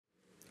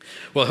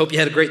Well, I hope you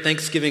had a great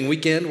Thanksgiving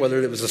weekend,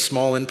 whether it was a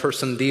small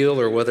in-person deal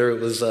or whether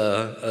it was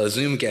a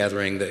Zoom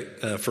gathering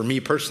that, for me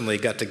personally,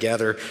 got to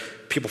gather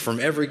people from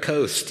every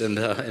coast.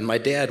 And my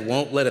dad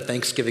won't let a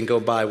Thanksgiving go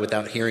by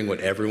without hearing what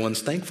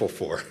everyone's thankful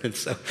for. And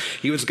so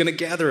he was going to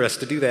gather us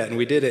to do that, and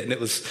we did it, and it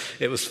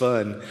was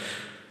fun.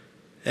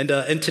 And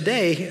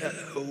today,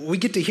 we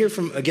get to hear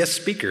from a guest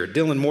speaker,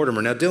 Dylan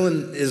Mortimer. Now,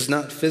 Dylan is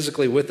not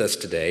physically with us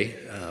today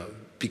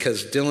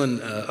because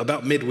Dylan,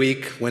 about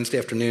midweek, Wednesday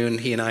afternoon,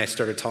 he and I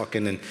started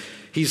talking, and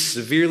he's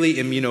severely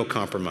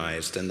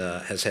immunocompromised and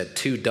has had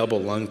 2 double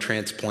lung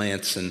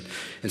transplants. And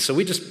so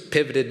we just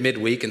pivoted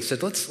midweek and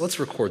said, let's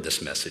record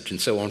this message.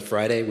 And so on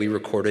Friday, we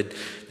recorded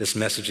this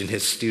message in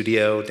his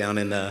studio down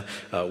in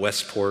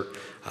Westport.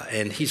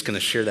 And he's going to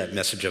share that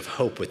message of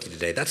hope with you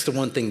today. That's the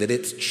one thing that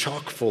it's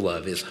chock full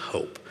of is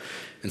hope.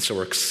 And so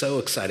we're so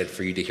excited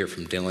for you to hear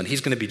from Dylan.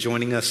 He's going to be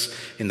joining us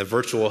in the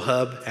virtual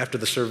hub after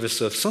the service.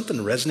 So if something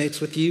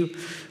resonates with you,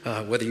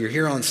 whether you're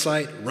here on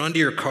site, run to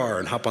your car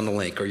and hop on the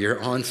link. Or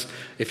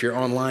if you're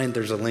online,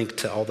 there's a link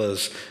to all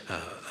those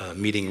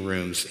meeting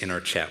rooms in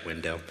our chat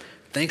window.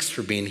 Thanks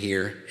for being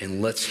here,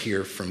 and let's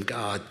hear from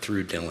God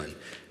through Dylan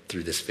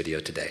through this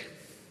video today.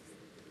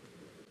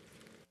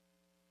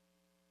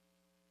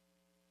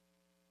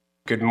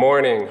 Good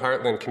morning,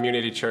 Heartland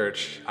Community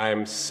Church.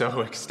 I'm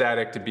so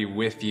ecstatic to be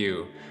with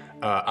you.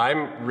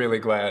 I'm really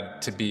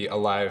glad to be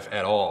alive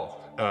at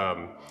all.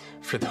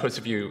 For those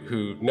of you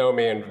who know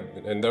me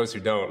and those who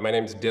don't, my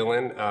name's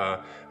Dylan.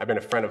 I've been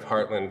a friend of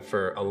Heartland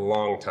for a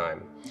long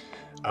time.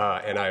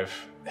 And I've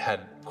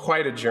had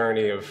quite a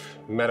journey of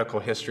medical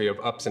history of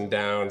ups and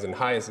downs and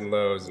highs and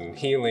lows and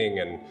healing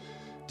and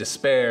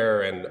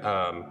despair. And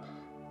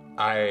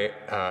I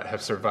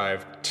have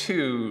survived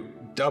 2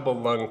 double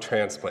lung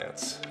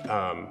transplants.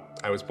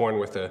 I was born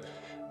with a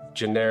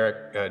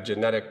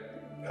genetic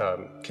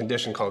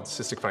condition called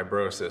cystic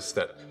fibrosis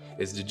that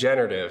is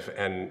degenerative,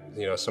 and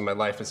so my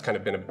life has kind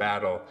of been a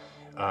battle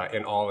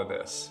in all of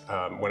this.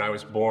 When I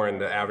was born,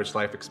 the average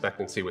life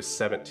expectancy was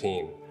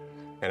 17,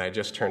 and I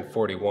just turned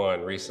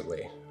 41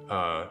 recently.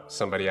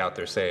 Somebody out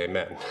there say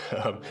amen.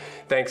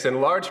 Thanks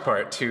in large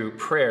part to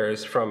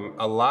prayers from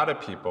a lot of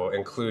people,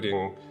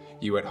 including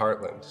you at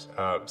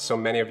Heartland. So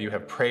many of you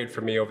have prayed for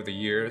me over the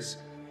years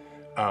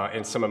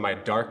in some of my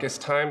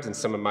darkest times and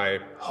some of my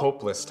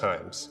hopeless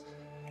times.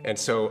 And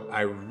so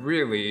I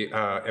really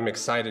am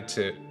excited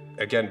to,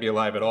 again, be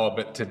alive at all,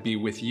 but to be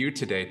with you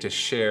today to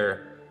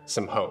share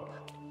some hope.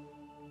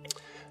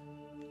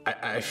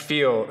 I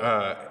feel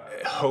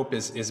hope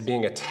is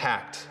being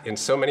attacked in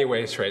so many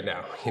ways right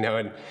now,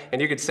 and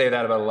you could say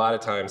that about a lot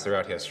of times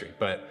throughout history,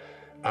 but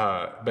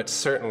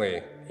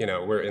certainly,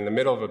 we're in the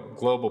middle of a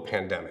global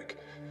pandemic.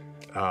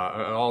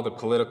 All the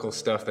political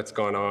stuff that's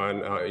gone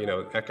on,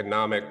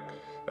 economic,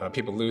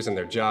 people losing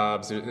their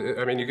jobs.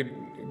 I mean, you could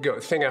go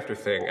thing after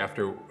thing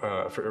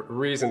for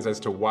reasons as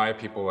to why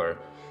people are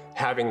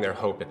having their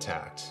hope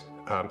attacked.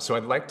 So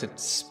I'd like to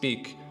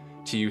speak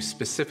to you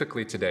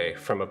specifically today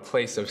from a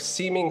place of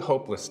seeming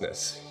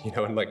hopelessness,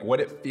 and like what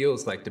it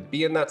feels like to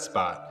be in that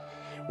spot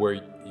where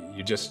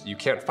you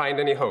can't find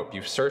any hope.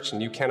 You've searched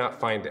and you cannot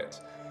find it.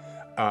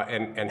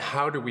 And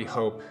how do we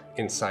hope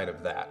inside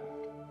of that?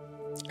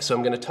 So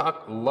I'm going to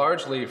talk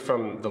largely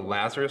from the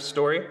Lazarus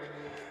story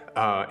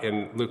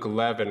in Luke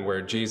 11,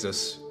 where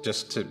Jesus,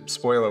 just to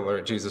spoiler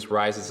alert, Jesus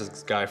rises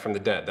this guy from the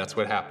dead. That's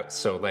what happens.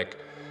 So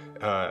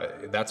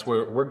that's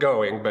where we're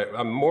going, but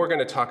I'm more going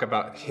to talk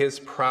about his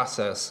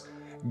process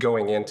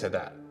going into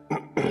that.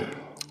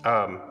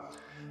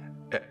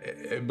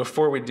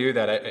 Before we do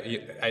that,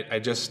 I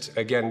just,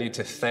 again, need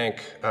to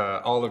thank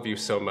all of you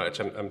so much.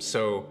 I'm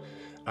so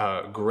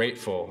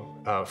grateful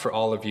for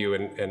all of you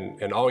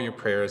and all your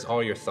prayers,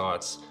 all your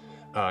thoughts.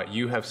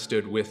 You have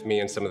stood with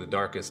me in some of the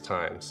darkest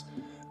times,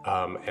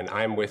 and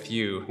I'm with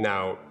you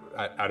now.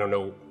 I don't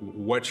know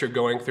what you're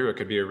going through. It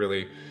could be a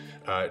really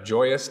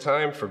joyous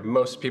time. For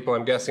most people,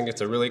 I'm guessing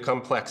it's a really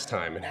complex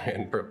time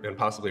and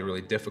possibly a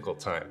really difficult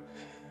time.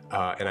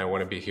 And I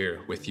want to be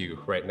here with you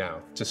right now.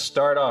 To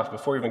start off,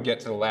 before we even get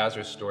to the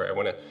Lazarus story, I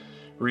want to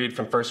read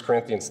from 1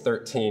 Corinthians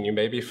 13. You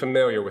may be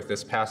familiar with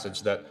this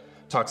passage that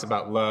talks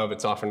about love.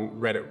 It's often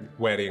read at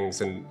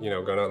weddings, and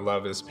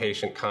love is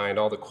patient, kind,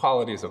 all the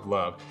qualities of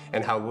love,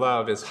 and how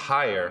love is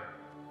higher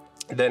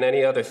than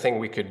any other thing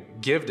we could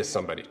give to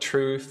somebody,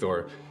 truth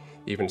or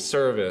even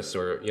service,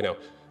 or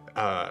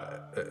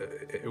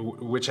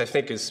which I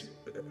think is,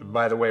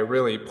 by the way,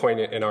 really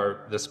poignant in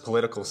this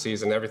political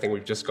season, everything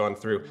we've just gone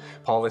through.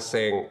 Paul is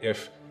saying,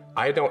 if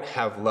I don't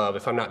have love,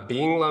 if I'm not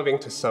being loving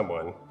to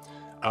someone,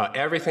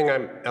 everything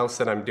else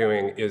that I'm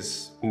doing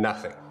is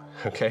nothing.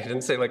 Okay, I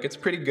didn't say it's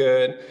pretty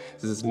good.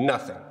 This is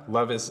nothing.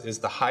 Love is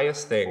the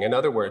highest thing. In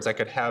other words, I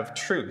could have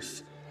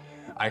truth.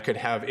 I could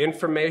have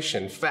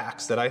information,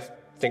 facts that I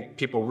think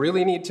people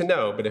really need to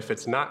know, but if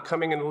it's not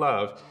coming in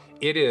love,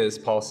 it is,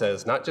 Paul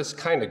says, not just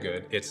kind of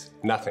good, it's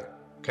nothing.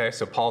 Okay,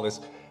 so Paul is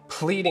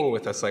pleading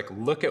with us,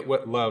 look at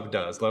what love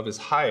does. Love is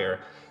higher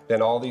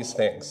than all these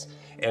things.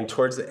 And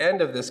towards the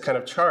end of this kind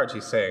of charge,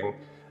 he's saying,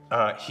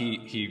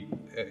 he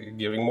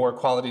giving more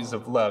qualities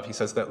of love, he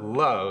says that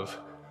love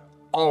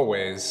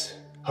always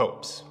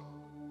hopes.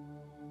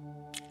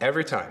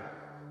 Every time,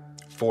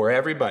 for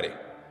everybody.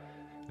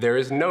 There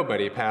is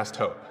nobody past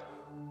hope.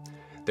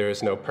 There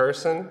is no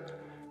person,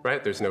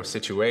 right? There's no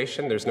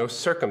situation, there's no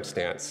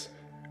circumstance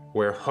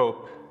where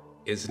hope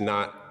is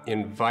not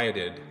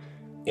invited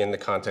in the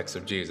context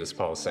of Jesus,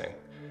 Paul is saying.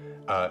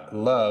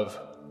 Love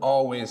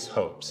always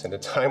hopes. In a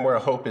time where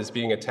hope is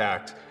being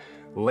attacked,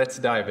 let's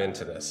dive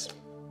into this.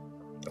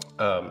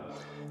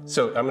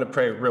 So I'm going to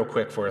pray real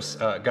quick for us.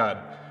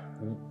 God,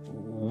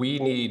 we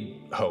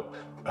need hope.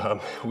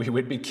 We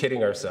would be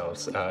kidding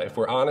ourselves if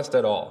we're honest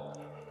at all.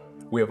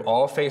 We have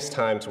all faced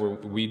times where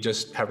we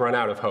just have run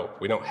out of hope.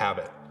 We don't have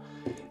it,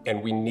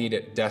 and we need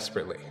it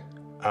desperately.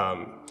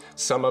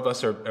 Some of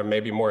us are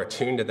maybe more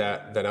attuned to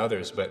that than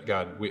others, but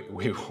God,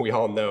 we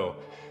all know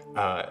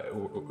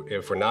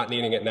if we're not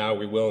needing it now,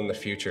 we will in the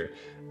future.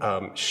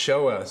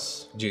 Show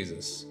us,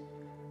 Jesus,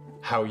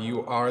 how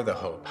you are the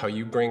hope, how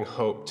you bring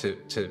hope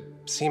to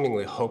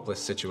seemingly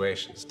hopeless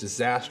situations,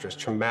 disastrous,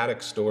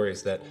 traumatic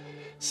stories that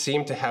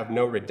seem to have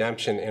no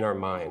redemption in our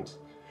mind.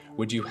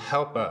 Would you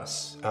help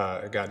us,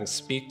 God, and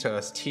speak to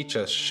us, teach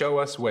us, show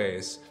us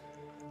ways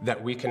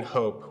that we can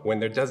hope when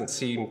there doesn't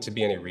seem to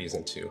be any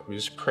reason to. We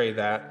just pray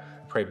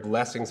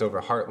blessings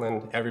over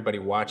Heartland, everybody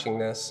watching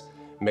this.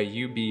 May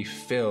you be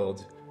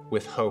filled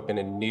with hope in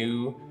a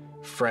new,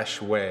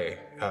 fresh way,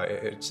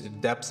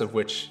 depths of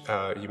which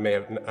you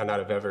may not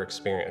have ever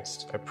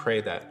experienced. I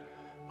pray that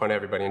upon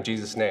everybody in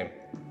Jesus' name.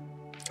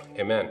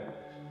 Amen.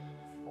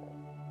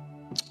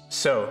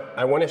 So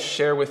I want to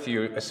share with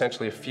you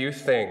essentially a few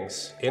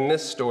things in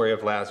this story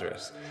of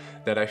Lazarus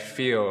that I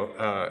feel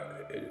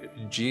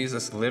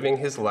Jesus living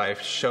his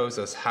life shows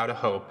us how to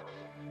hope.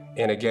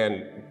 And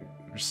again,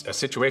 a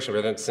situation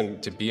where there doesn't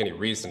seem to be any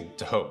reason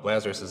to hope.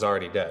 Lazarus is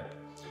already dead.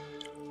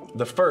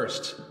 The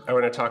first I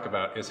want to talk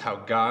about is how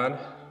God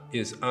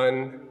is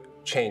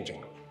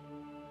unchanging.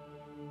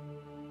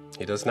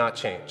 He does not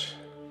change.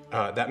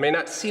 That may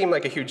not seem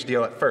like a huge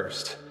deal at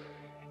first.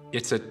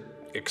 It's an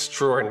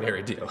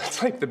extraordinary deal.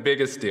 It's like the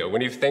biggest deal.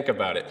 When you think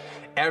about it,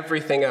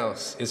 everything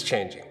else is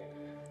changing,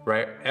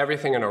 right?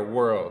 Everything in our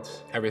world,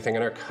 everything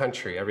in our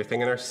country,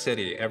 everything in our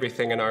city,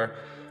 everything in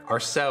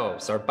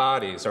ourselves, our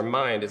bodies, our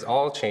mind is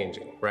all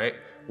changing, right?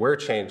 We're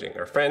changing.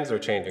 Our friends are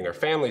changing. Our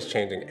family's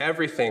changing.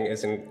 Everything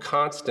is in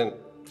constant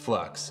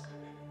flux.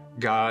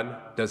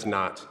 God does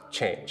not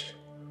change.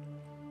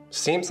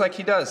 Seems like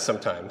he does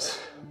sometimes,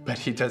 but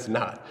he does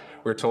not.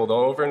 We're told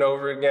over and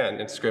over again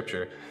in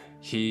Scripture,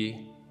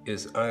 he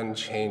is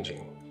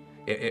unchanging.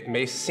 It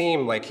may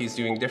seem like he's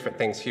doing different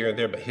things here and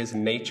there, but his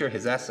nature,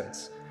 his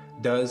essence,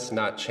 does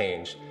not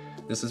change.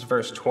 This is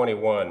verse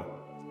 21.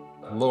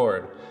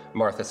 Lord,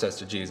 Martha says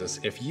to Jesus,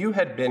 if you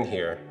had been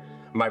here,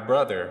 my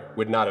brother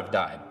would not have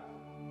died.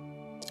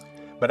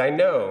 But I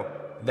know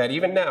that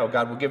even now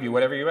God will give you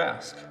whatever you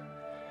ask.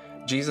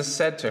 Jesus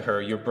said to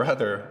her, your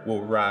brother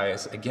will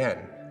rise again.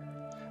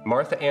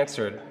 Martha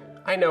answered,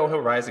 I know he'll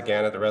rise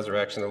again at the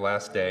resurrection of the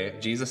last day.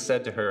 Jesus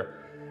said to her,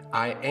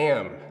 I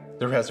am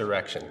the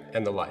resurrection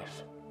and the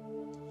life.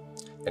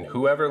 And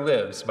whoever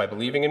lives by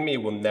believing in me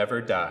will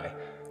never die.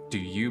 Do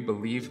you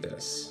believe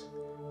this?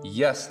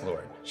 Yes,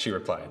 Lord, she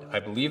replied. I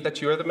believe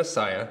that you are the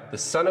Messiah, the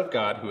Son of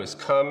God, who has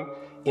come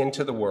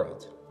into the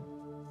world.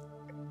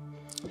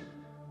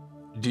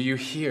 Do you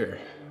hear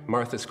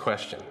Martha's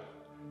question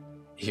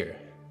here?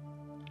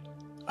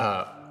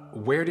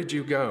 Where did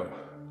you go,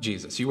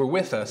 Jesus? You were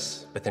with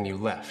us, but then you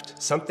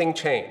left. Something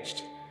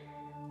changed.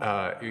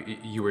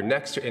 You were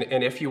next to,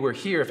 and if you were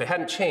here, if it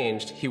hadn't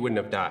changed, he wouldn't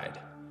have died.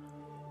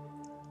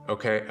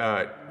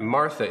 Okay,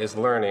 Martha is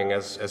learning,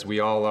 as we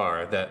all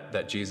are,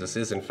 that Jesus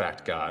is in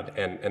fact God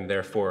and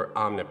therefore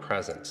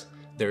omnipresent.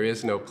 There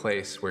is no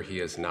place where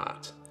he is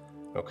not.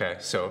 Okay,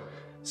 so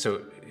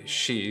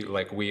she,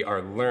 like we,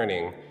 are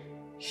learning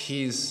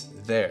he's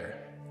there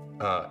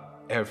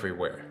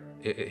everywhere.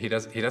 He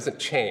doesn't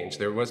change.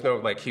 There was no,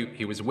 like,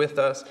 he was with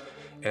us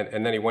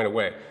and then he went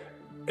away.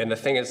 And the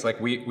thing is, like,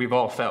 we've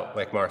all felt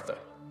like Martha,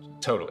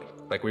 totally.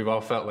 Like, we've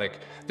all felt like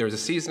there was a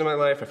season in my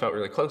life I felt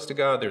really close to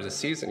God. There was a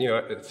season,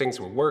 things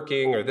were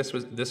working, or this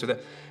or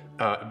that.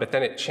 But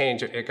then it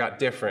changed. It got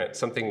different.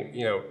 Something,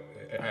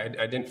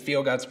 I didn't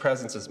feel God's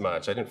presence as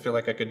much. I didn't feel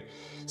like I could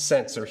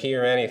sense or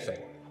hear anything.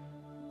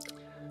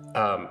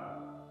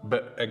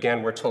 But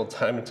again, we're told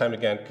time and time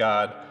again,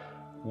 God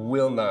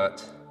will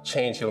not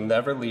change. He'll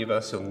never leave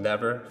us. He'll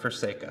never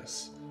forsake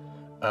us.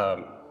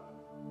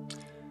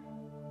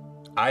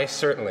 I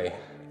certainly,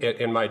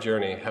 in my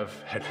journey, have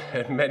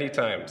had many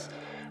times,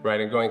 right,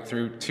 and going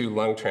through 2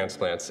 lung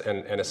transplants,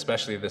 and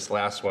especially this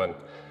last one,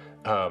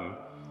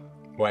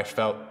 where I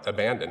felt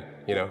abandoned.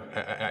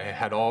 I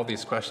had all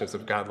these questions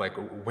of God, like,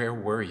 where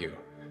were you?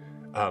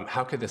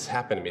 How could this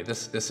happen to me?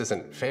 This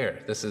isn't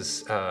fair. This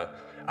is,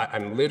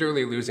 I'm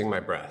literally losing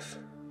my breath.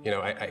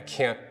 I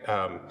can't,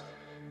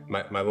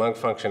 my lung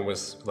function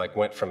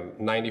went from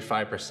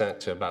 95%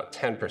 to about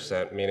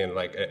 10%, meaning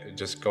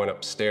just going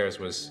upstairs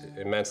was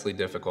immensely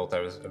difficult. I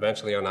was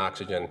eventually on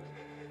oxygen.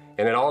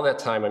 And in all that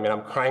time,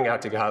 I'm crying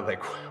out to God,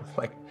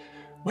 like,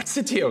 what's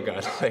the deal,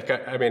 God? Like,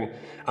 I mean,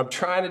 I'm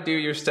trying to do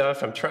your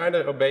stuff. I'm trying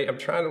to obey. I'm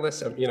trying to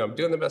listen. I'm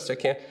doing the best I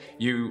can.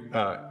 You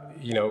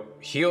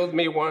healed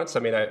me once. I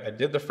mean, I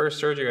did the first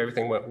surgery.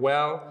 Everything went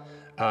well.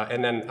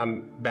 And then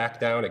I'm back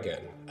down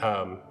again.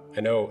 I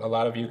know a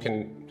lot of you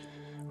can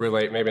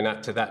relate, maybe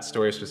not to that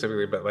story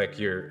specifically, but like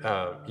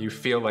you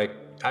feel like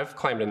I've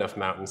climbed enough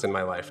mountains in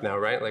my life now,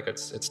 right? Like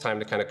it's time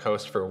to kind of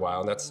coast for a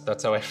while. And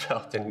that's how I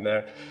felt. And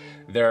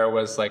there I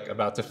was, like,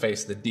 about to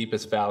face the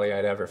deepest valley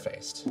I'd ever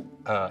faced.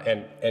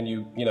 And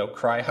you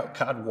cry out,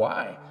 God,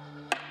 why?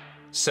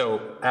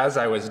 So as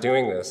I was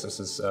doing this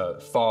is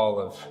fall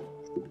of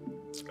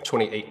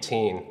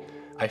 2018,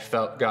 I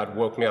felt God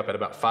woke me up at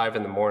about 5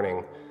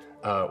 a.m.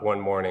 One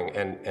morning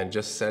and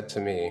just said to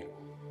me,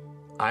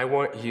 I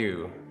want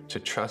you to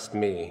trust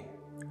me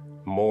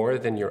more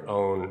than your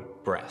own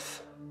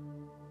breath.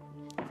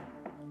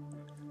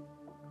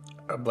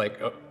 I'm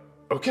like,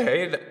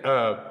 okay,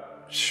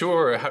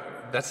 sure,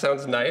 that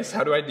sounds nice.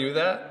 How do I do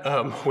that?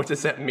 What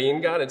does that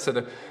mean, God? And so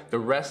the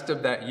rest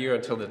of that year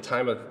until the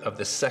time of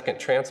the second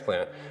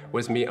transplant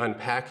was me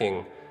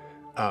unpacking,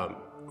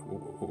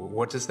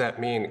 what does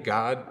that mean?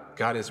 God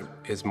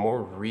is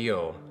more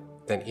real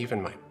than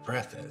even my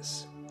breath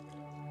is.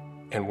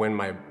 And when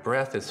my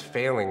breath is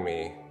failing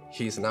me,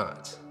 he's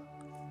not.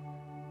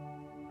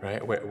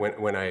 Right?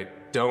 When I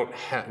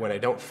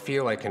don't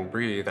feel I can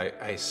breathe,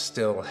 I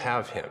still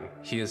have him.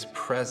 He is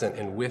present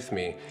and with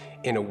me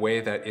in a way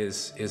that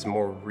is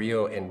more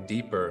real and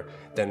deeper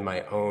than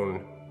my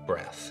own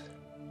breath.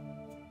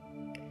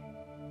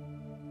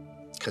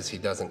 Because he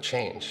doesn't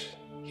change.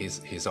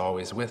 He's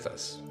always with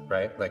us,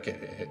 right? Like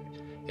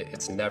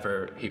it's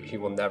never, he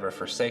will never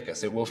forsake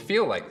us. It will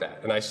feel like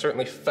that. And I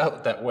certainly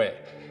felt that way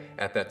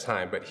at that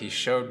time, but he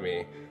showed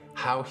me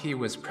how he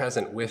was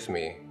present with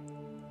me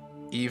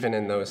even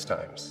in those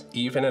times,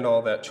 even in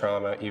all that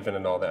trauma, even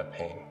in all that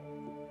pain.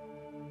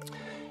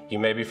 You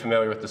may be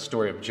familiar with the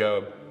story of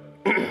Job,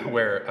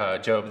 where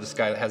Job, this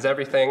guy has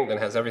everything, then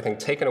has everything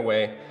taken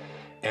away,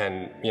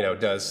 and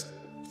does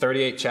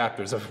 38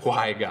 chapters of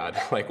why, God,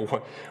 like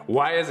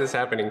why is this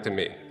happening to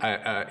me?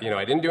 I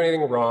didn't do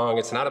anything wrong.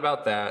 It's not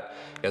about that.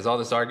 He has all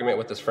this argument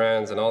with his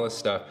friends and all this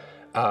stuff.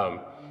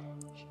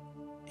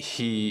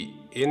 He,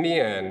 in the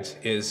end,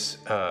 is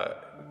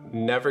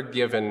never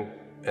given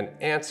an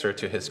answer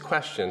to his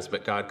questions,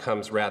 but God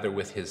comes rather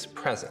with his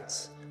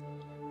presence,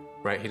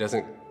 right? He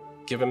doesn't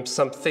give him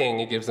something,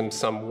 he gives him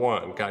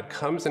someone. God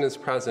comes in his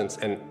presence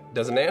and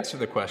doesn't answer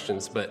the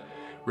questions, but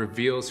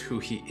reveals who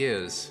he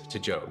is to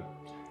Job.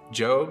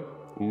 Job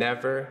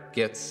never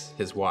gets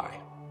his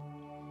why.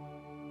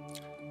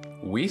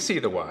 We see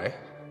the why.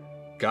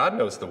 God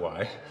knows the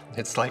why.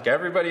 It's like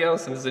everybody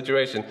else in the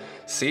situation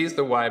sees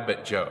the why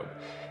but Job.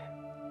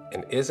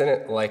 And isn't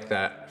it like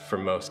that for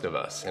most of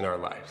us in our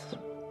lives?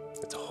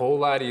 It's a whole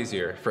lot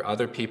easier for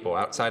other people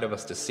outside of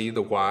us to see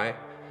the why,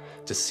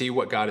 to see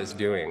what God is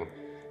doing.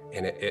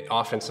 And it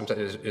often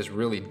sometimes is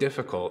really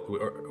difficult,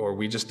 or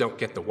we just don't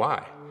get the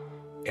why.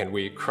 And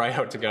we cry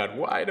out to God,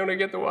 why don't I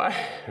get the why,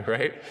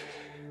 right?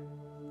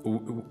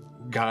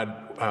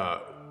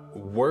 God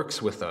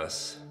works with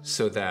us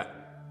so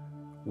that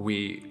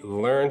we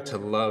learn to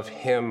love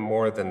him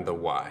more than the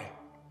why.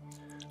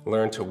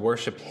 Learn to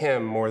worship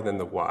him more than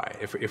the why.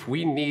 If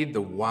we need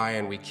the why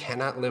and we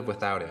cannot live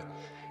without it,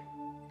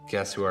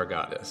 guess who our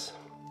God is?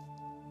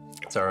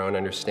 It's our own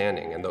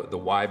understanding, and the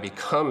why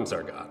becomes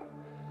our God.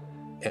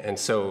 And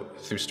so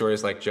through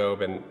stories like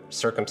Job and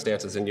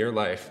circumstances in your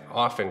life,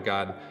 often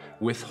God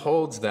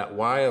withholds that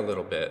why a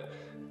little bit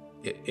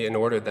in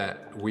order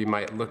that we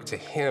might look to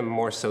him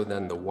more so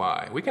than the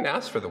why. We can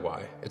ask for the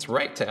why. It's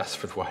right to ask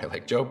for the why.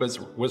 Like Job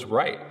was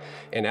right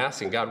in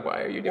asking, God,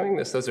 why are you doing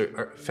this? Those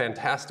are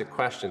fantastic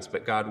questions,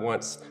 but God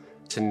wants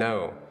to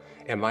know,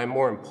 am I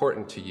more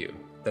important to you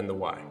than the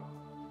why?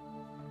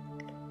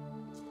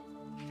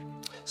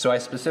 So I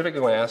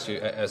specifically want to ask you,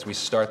 as we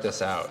start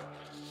this out,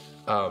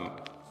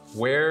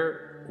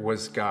 where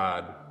was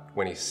God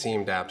when he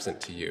seemed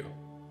absent to you?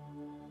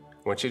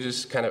 I want you to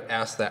just kind of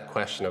ask that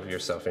question of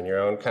yourself in your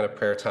own kind of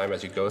prayer time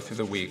as you go through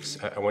the weeks.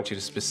 I want you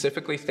to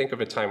specifically think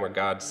of a time where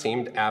God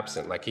seemed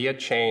absent, like he had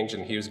changed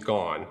and he was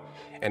gone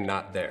and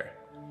not there.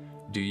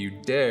 Do you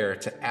dare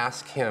to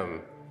ask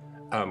him,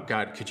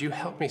 God, could you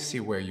help me see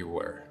where you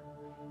were?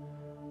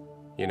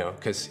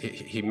 Because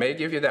he may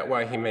give you that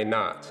why, he may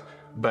not.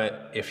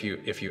 But if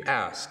you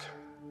ask,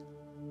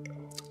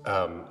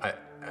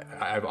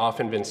 I've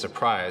often been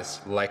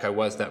surprised, like I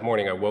was that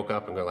morning. I woke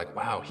up and go like,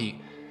 wow,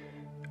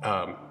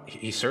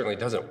 he certainly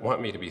doesn't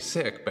want me to be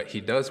sick, but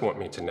he does want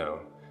me to know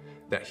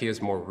that he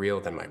is more real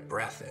than my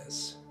breath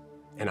is.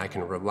 And I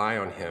can rely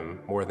on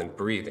him more than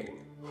breathing,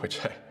 which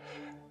I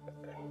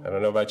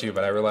don't know about you,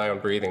 but I rely on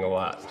breathing a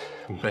lot.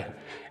 But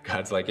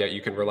God's like, yeah,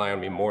 you can rely on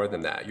me more than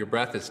that. Your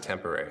breath is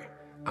temporary.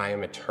 I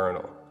am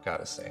eternal,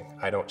 God is saying.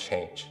 I don't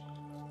change.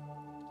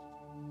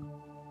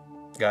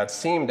 God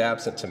seemed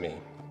absent to me.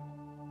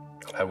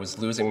 I was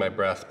losing my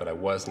breath, but I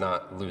was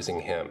not losing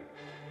him.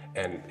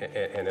 And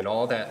in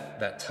all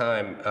that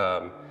time,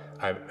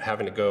 I'm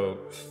having to go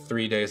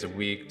 3 days a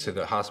week to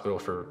the hospital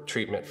for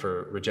treatment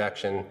for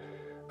rejection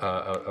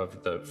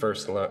of the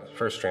first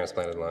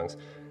transplanted lungs.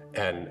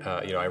 And,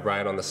 I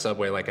ride on the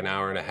subway like an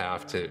hour and a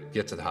half to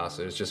get to the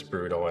hospital. It's just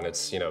brutal, and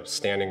it's,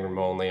 standing room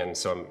only. And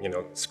so I'm,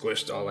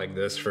 squished all like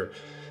this for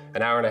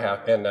an hour and a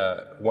half. And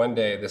one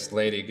day this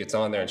lady gets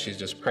on there and she's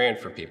just praying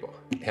for people.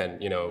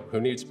 And,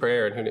 who needs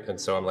prayer? And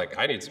so I'm like,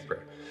 I need some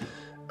prayer.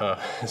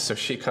 So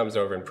she comes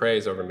over and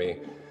prays over me.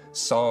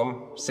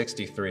 Psalm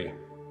 63.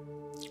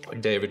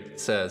 David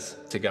says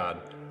to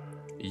God,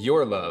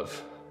 "Your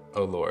love,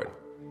 O Lord,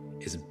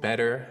 is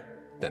better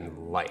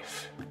than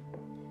life."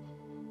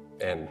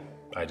 And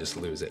I just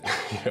lose it.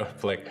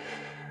 Like,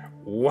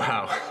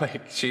 wow.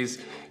 Like she's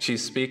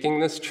speaking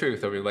this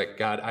truth over, like,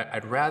 God,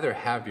 I'd rather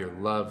have your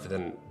love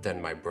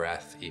than my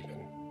breath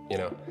even.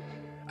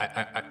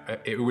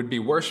 It would be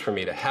worse for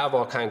me to have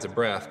all kinds of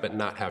breath but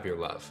not have your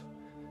love.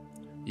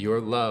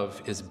 Your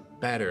love is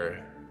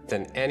better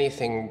than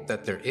anything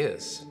that there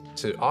is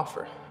to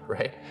offer,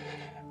 right?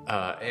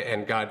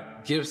 And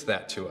God gives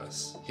that to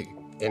us.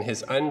 In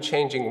his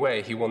unchanging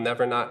way, he will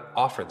never not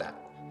offer that.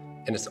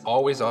 And it's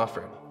always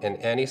offered in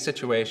any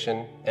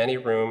situation, any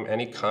room,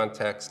 any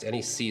context,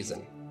 any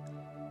season.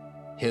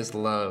 His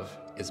love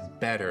is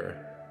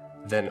better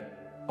than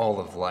all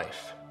of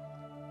life.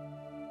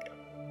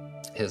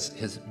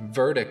 His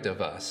verdict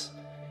of us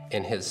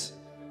and his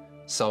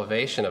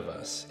salvation of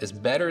us is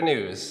better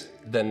news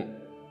than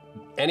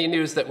any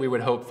news that we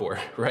would hope for,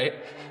 right?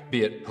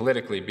 Be it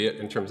politically, be it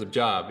in terms of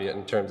job, be it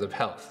in terms of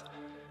health.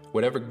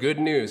 Whatever good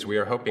news we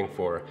are hoping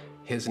for,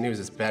 his news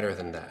is better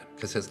than that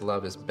because his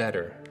love is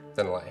better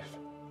than life.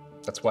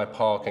 That's why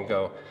Paul can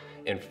go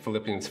in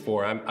Philippians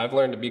 4, I've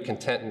learned to be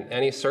content in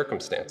any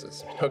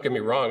circumstances. Don't get me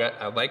wrong,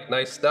 I like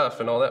nice stuff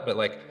and all that, but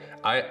like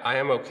I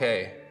am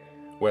okay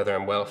whether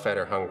I'm well-fed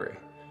or hungry,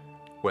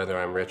 whether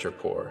I'm rich or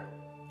poor,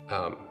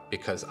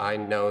 because I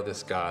know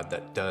this God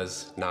that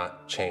does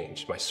not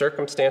change. My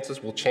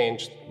circumstances will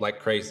change like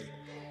crazy.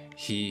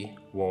 He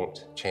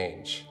won't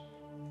change.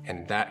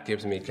 And that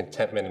gives me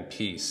contentment and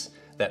peace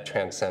that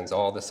transcends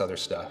all this other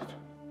stuff.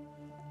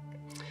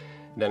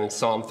 Then in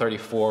Psalm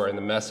 34, in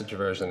the Message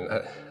version,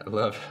 I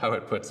love how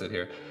it puts it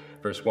here,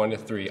 verse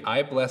 1-3,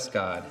 I bless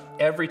God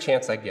every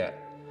chance I get.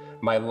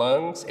 My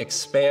lungs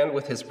expand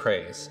with his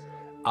praise.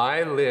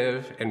 I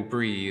live and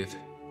breathe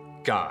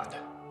God.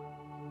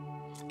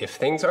 If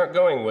things aren't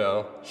going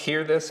well,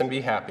 hear this and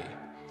be happy.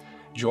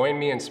 Join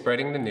me in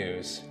spreading the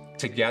news.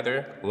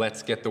 Together,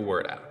 let's get the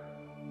word out.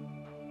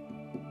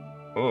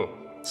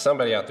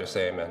 Somebody out there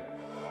say amen.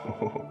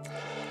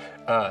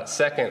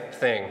 Second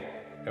thing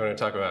I want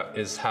to talk about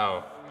is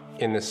how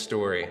in this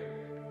story,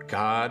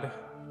 God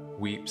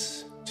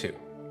weeps too.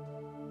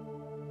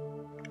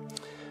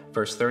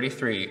 Verse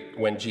 33,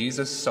 when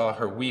Jesus saw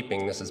her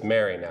weeping, this is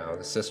Mary now,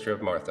 the sister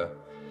of Martha,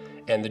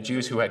 and the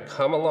Jews who had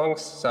come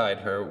alongside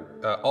her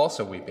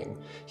also weeping,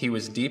 he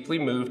was deeply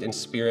moved in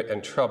spirit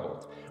and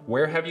troubled.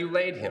 Where have you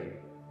laid him?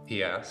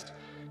 He asked.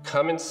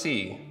 Come and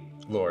see,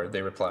 Lord,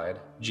 they replied.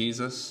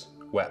 Jesus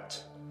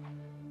wept.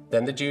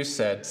 Then the Jews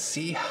said,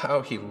 see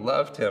how he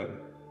loved him.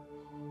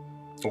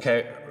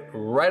 Okay,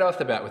 right off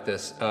the bat with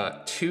this,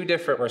 two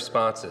different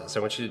responses. I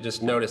want you to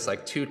just notice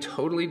like two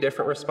totally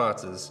different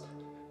responses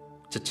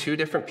to two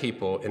different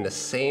people in the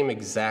same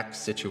exact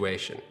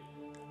situation.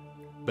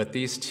 But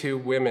these two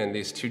women,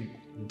 these two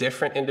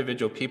different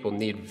individual people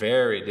need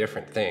very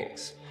different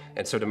things.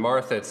 And so to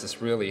Martha, it's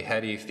this really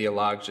heady,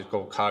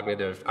 theological,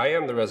 cognitive, I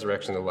am the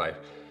resurrection of life.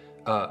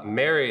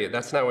 Mary,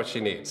 that's not what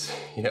she needs.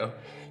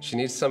 She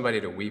needs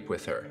somebody to weep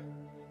with her.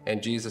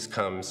 And Jesus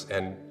comes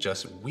and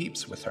just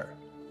weeps with her.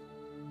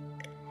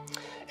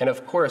 And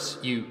of course,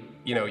 you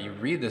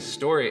read this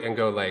story and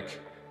go like,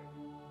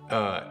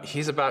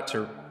 he's about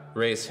to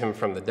raise him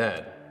from the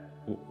dead.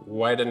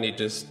 Why didn't he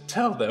just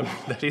tell them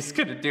that he's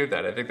going to do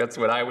that? I think that's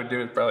what I would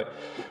do, probably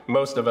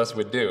most of us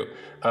would do.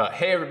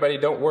 Hey, everybody,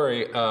 don't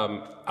worry.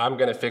 I'm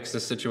going to fix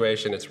this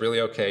situation. It's really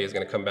okay. He's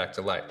going to come back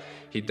to life.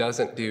 He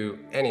doesn't do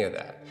any of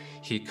that.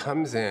 He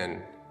comes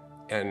in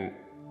and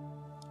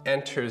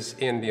enters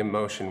in the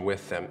emotion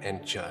with them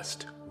and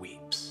just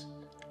weeps.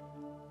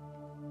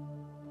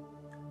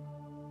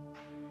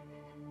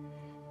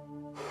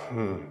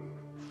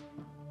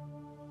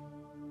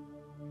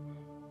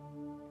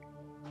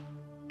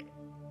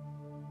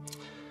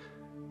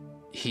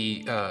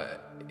 He,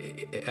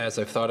 as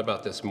I've thought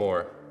about this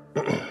more,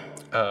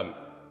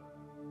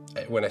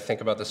 when I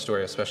think about this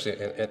story,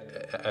 especially,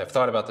 I've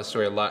thought about this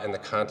story a lot in the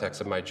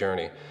context of my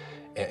journey,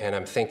 and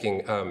I'm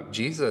thinking,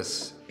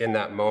 Jesus in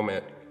that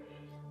moment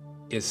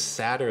is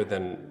sadder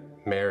than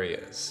Mary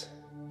is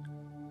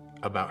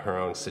about her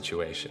own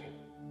situation.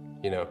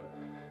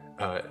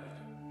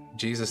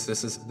 Jesus,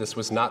 this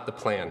was not the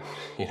plan.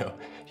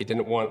 He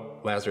didn't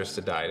want Lazarus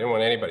to die. He didn't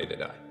want anybody to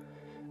die.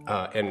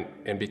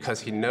 And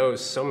because he knows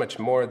so much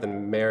more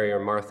than Mary or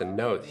Martha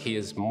know, he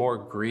is more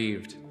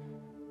grieved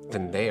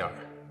than they are.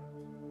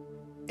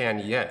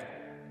 And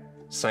yet,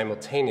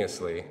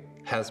 simultaneously,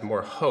 has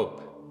more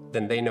hope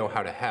than they know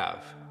how to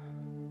have,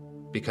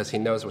 because he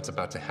knows what's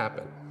about to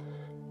happen,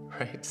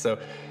 right? So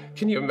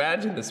Can you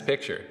imagine this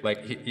picture?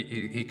 Like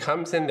he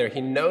comes in there,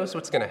 he knows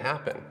what's going to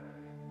happen,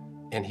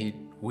 and he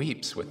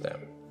weeps with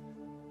them.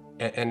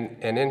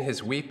 And in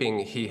his weeping,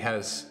 he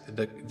has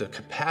the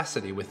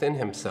capacity within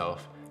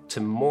himself to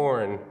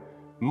mourn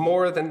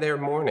more than they're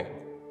mourning,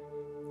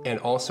 and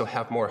also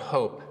have more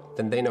hope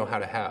than they know how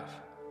to have,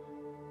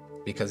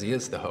 because he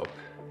is the hope,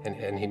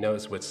 and he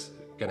knows what's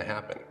going to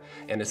happen.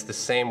 And it's the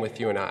same with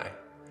you and I.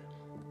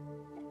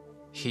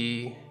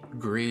 He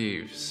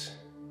grieves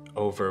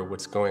over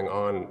what's going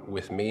on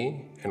with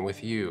me and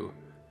with you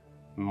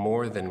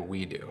more than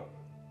we do.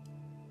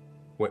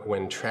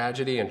 When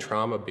tragedy and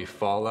trauma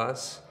befall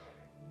us,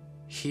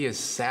 he is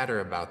sadder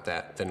about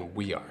that than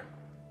we are.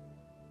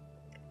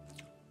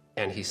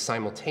 And he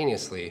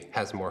simultaneously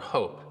has more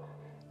hope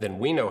than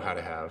we know how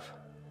to have,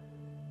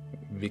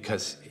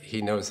 because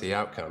he knows the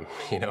outcome,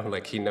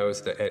 like he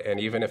knows that, and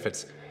even if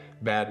it's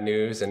bad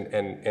news, and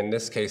in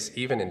this case,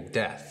 even in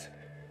death,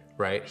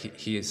 right?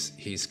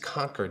 He's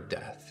conquered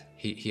death.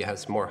 He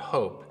has more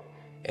hope,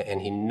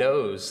 and he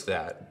knows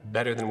that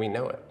better than we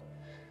know it.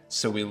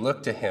 So we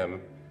look to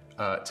him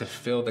to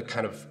fill the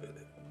kind of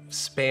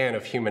span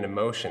of human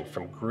emotion,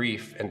 from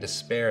grief and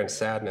despair and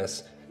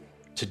sadness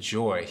to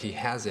joy. He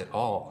has it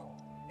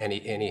all, and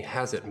he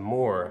has it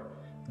more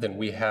than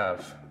we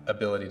have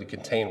ability to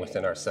contain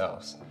within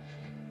ourselves.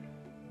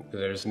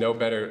 There's no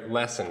better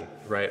lesson,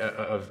 right,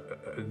 of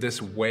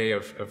this way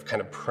of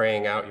kind of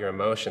praying out your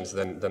emotions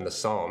than the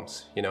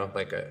Psalms.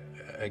 Like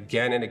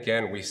again and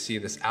again, we see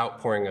this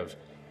outpouring of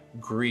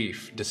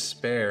grief,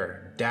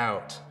 despair,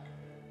 doubt,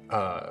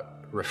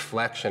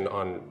 reflection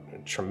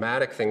on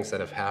traumatic things that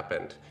have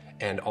happened,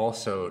 and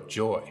also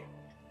joy.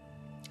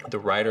 The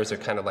writers are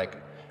kind of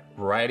like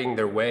writing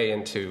their way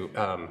into,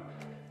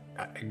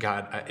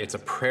 God, it's a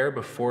prayer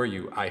before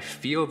you. I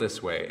feel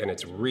this way, and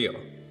it's real.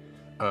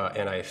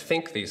 And I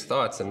think these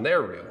thoughts, and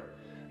they're real.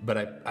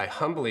 But I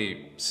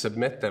humbly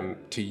submit them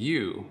to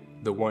you,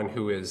 the one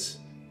who is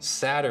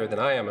sadder than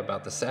I am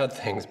about the sad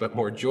things, but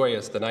more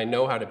joyous than I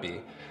know how to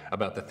be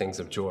about the things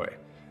of joy.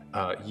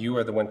 You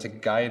are the one to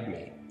guide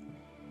me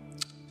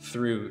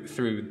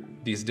through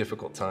these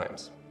difficult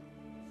times.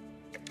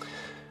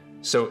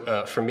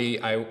 So for me,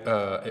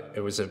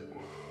 it was a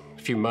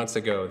few months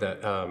ago that,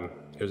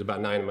 it was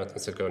about 9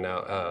 months ago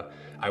now,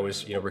 I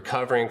was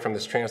recovering from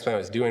this transplant. I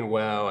was doing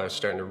well. I was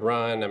starting to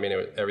run. I mean,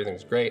 everything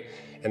was great.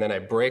 And then I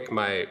break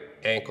my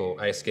ankle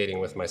ice skating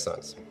with my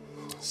sons.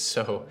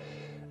 So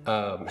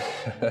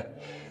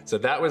so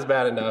that was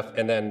bad enough.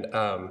 And then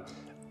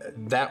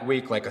that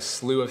week, like a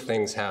slew of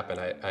things happened.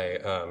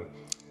 I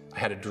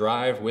had to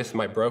drive with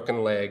my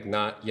broken leg,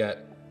 not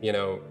yet,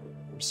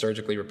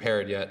 surgically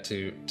repaired yet,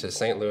 to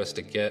St. Louis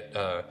to get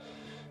a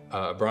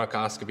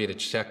bronchoscopy to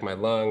check my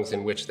lungs,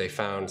 in which they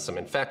found some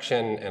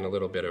infection and a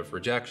little bit of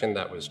rejection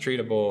that was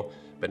treatable,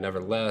 but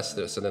nevertheless,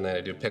 so then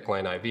they do PICC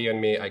line IV on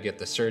me. I get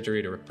the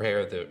surgery to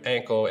repair the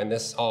ankle, and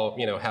this all,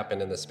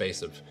 happened in the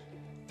space of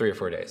 3 or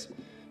 4 days.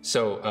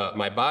 So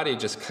my body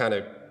just kind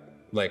of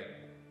like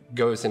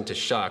goes into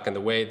shock, and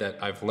the way that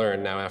I've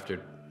learned now after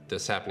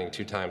this happening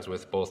 2 times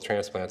with both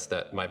transplants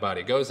that my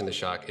body goes into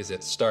shock is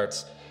it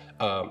starts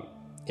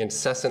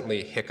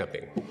incessantly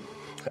hiccuping.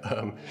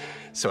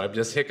 So I'm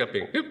just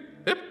hiccuping,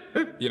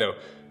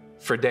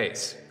 for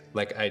days.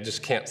 Like I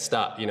just can't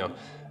stop,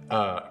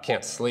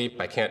 can't sleep,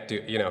 I can't do,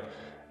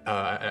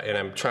 and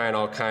I'm trying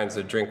all kinds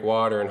of drink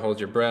water and hold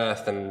your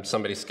breath and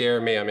somebody scare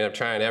me. I mean, I'm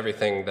trying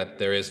everything that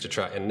there is to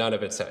try, and none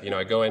of it's,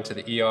 I go into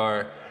the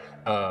ER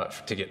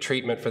to get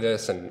treatment for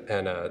this,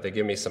 and they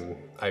give me some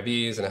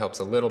IVs and it helps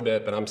a little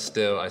bit, but I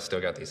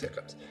still got these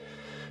hiccups.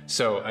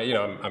 So,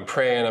 I'm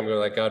praying, I'm going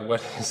like, God,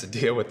 what is the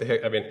deal with the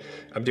hiccup? I mean,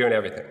 I'm doing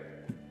everything.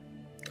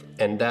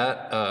 And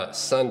that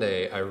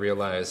Sunday, I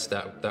realized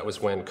that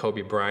was when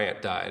Kobe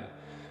Bryant died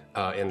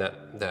in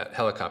that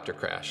helicopter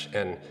crash.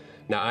 And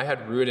now I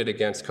had rooted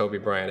against Kobe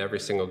Bryant every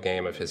single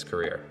game of his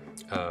career,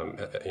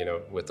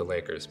 with the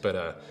Lakers.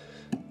 But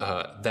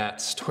that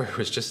story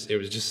was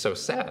just so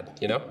sad,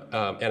 and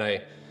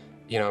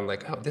I'm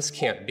like, oh, this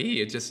can't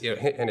be. It just,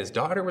 and his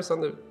daughter was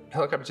on the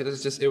helicopter.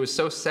 It was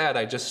so sad.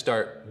 I just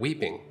start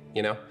weeping,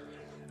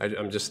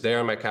 I'm just there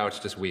on my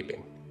couch, just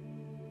weeping.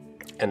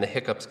 And the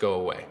hiccups go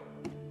away.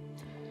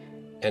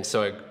 And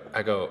so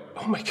I go,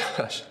 oh my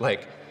gosh,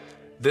 like,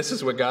 this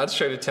is what God's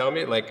trying to tell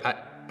me? Like,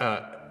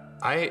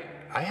 I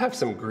have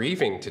some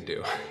grieving to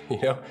do,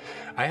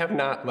 I have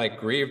not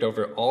grieved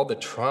over all the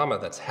trauma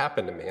that's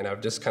happened to me, and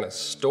I've just kind of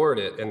stored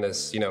it in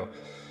this,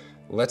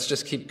 let's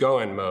just keep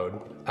going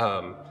mode.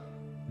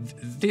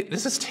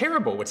 This is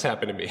terrible what's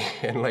happened to me,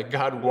 and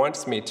God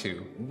wants me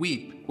to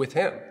weep with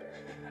him.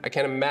 I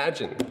can't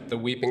imagine the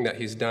weeping that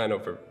he's done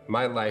over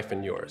my life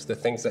and yours, the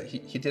things that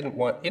he didn't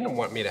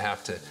want me to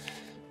have to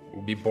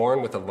be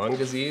born with a lung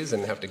disease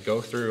and have to go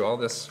through all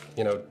this,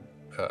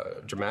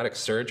 dramatic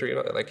surgery.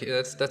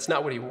 That's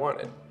not what he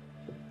wanted.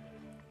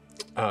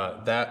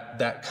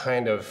 That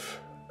kind of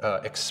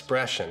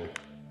expression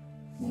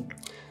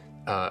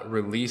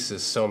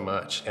releases so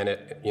much, and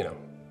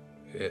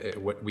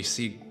what we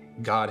see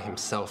God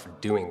himself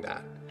doing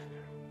that.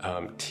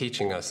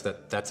 teaching us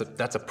that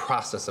that's a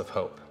process of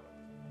hope.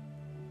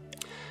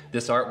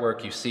 This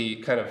artwork you see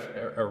kind of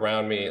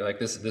around me, like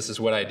this is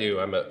what I do.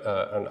 I'm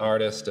an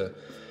artist, a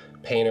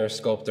painter,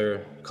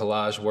 sculptor,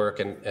 collage work,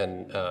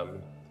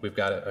 and we've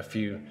got a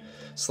few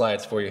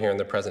slides for you here in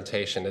the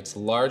presentation. It's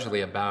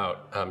largely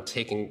about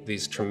taking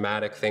these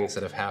traumatic things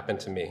that have happened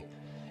to me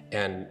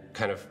and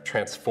kind of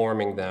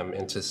transforming them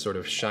into sort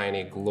of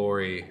shiny,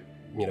 glory,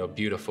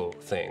 beautiful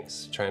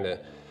things, trying to,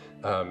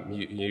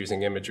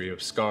 using imagery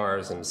of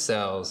scars and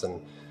cells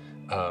and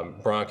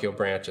bronchial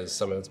branches.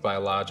 Some of it's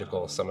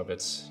biological, some of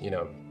it's,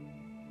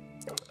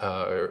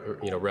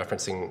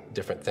 referencing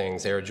different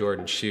things. Air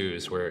Jordan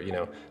shoes, where,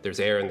 there's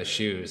air in the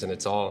shoes, and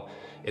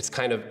it's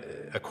kind of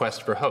a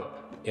quest for hope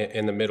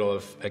in the middle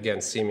of, again,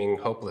 seeming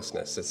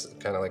hopelessness. It's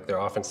kind of like they're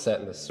often set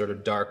in this sort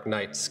of dark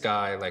night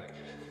sky, like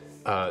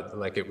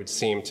it would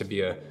seem to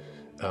be a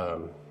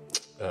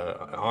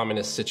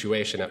ominous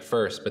situation at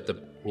first, but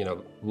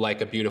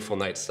like a beautiful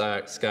night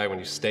sky, when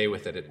you stay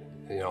with it,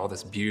 all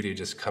this beauty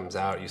just comes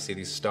out. You see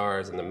these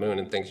stars and the moon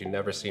and things you've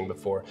never seen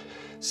before.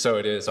 So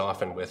it is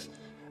often with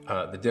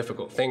the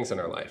difficult things in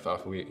our life.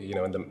 We,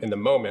 in the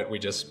moment, we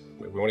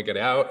want to get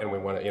out, and we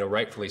want to,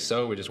 rightfully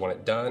so, we just want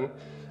it done.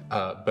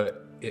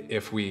 But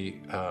if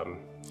we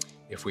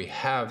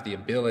have the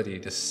ability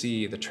to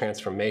see the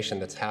transformation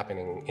that's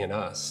happening in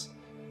us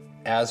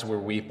as we're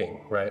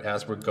weeping, right,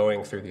 as we're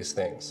going through these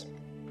things,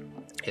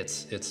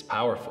 it's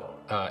powerful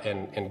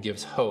and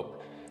gives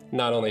hope,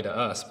 not only to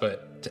us,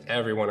 but to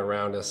everyone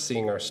around us,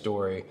 seeing our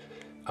story,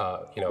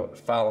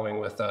 following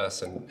with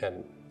us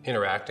and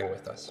interacting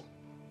with us.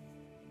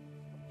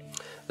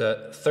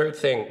 The third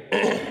thing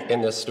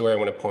in this story I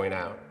want to point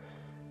out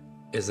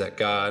is that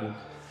God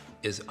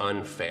is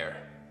unfair.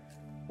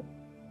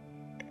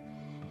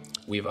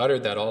 We've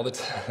uttered that all the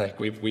time. Like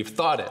we've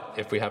thought it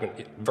if we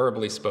haven't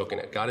verbally spoken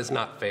it. God is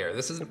not fair.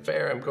 This isn't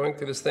fair. I'm going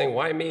through this thing.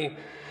 Why me?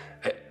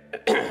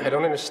 I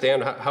don't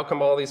understand. How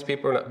come all these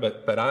people are not?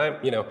 But I'm,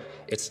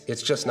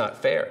 it's just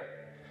not fair.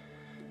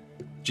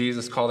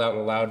 Jesus called out in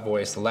a loud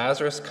voice,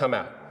 "Lazarus, come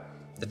out."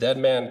 The dead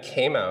man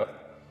came out,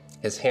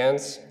 his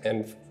hands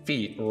and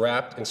feet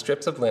wrapped in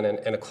strips of linen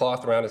and a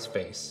cloth around his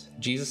face.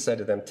 Jesus said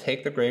to them,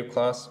 "Take the grave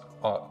clothes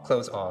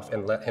off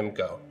and let him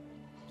go."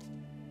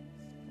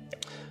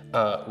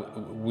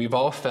 We've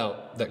all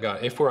felt that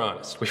God, if we're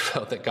honest, we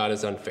felt that God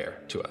is unfair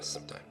to us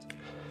sometimes.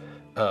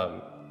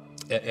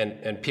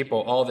 And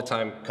people all the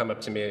time come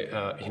up to me,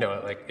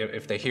 like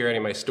if they hear any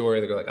of my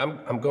story, they go like,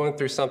 I'm going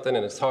through something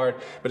and it's hard,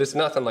 but it's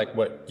nothing like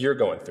what you're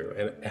going through.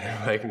 And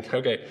I'm like,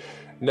 okay,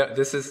 no,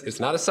 it's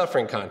not a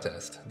suffering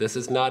contest. This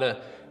is not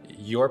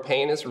your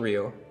pain is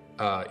real.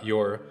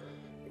 Your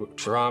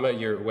trauma,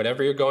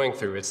 whatever you're going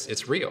through,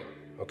 it's real.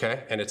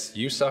 Okay. And it's,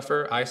 you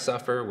suffer, I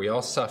suffer, we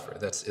all suffer.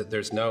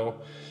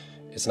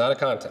 It's not a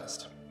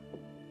contest.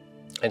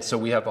 And so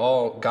we have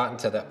all gotten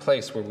to that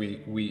place where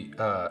we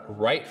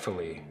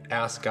rightfully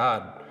ask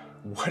God,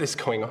 what is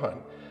going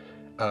on?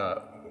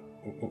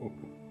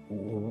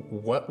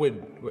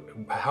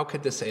 How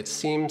could this, it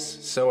seems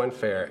so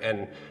unfair.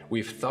 And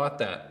we've thought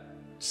that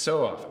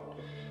so often.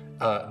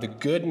 The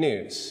good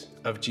news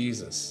of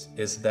Jesus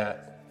is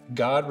that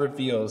God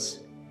reveals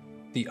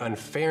the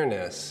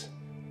unfairness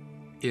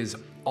is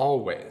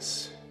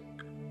always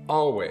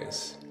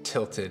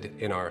tilted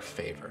in our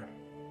favor.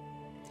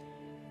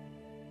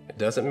 It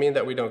doesn't mean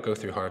that we don't go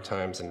through hard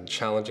times and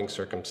challenging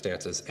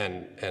circumstances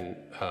and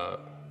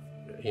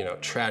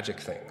tragic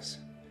things.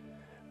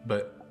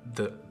 But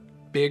the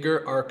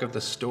bigger arc of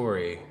the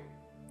story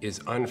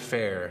is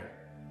unfair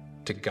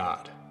to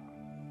God.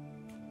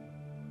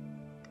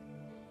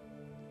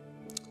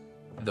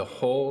 The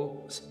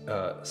whole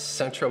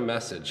central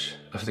message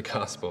of the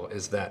gospel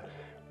is that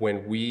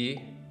when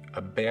we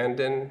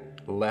abandon,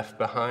 left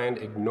behind,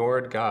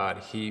 ignored God,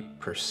 he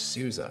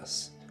pursues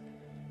us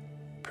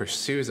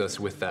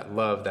with that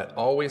love that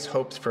always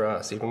hopes for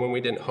us, even when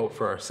we didn't hope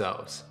for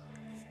ourselves.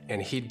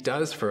 And he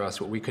does for us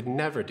what we could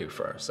never do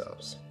for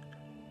ourselves,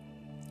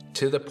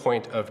 to the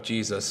point of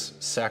Jesus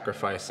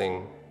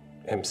sacrificing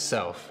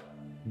himself,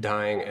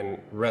 dying and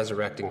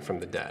resurrecting from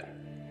the dead.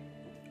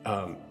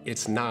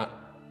 It's not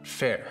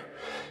fair.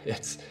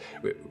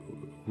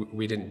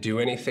 We didn't do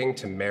anything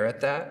to merit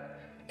that,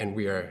 and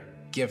we are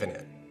given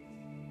it.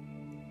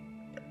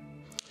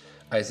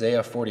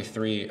 Isaiah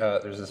 43,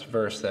 there's this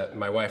verse that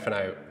my wife and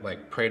I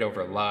prayed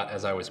over a lot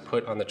as I was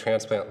put on the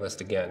transplant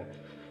list again.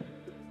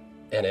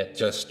 And it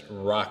just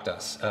rocked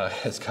us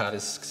as God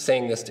is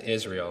saying this to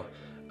Israel.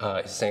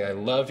 He's saying, I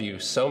love you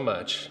so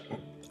much,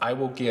 I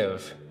will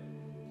give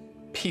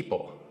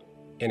people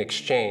in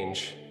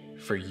exchange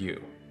for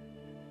you,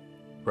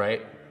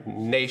 right?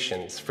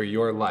 Nations for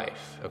your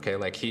life, okay?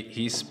 Like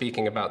he's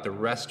speaking about the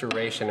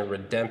restoration and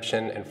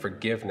redemption and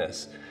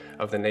forgiveness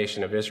of the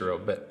nation of Israel.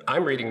 But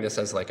I'm reading this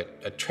as like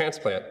a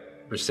transplant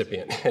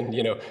recipient and,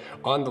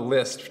 on the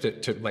list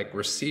to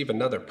receive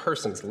another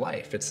person's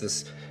life. It's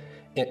this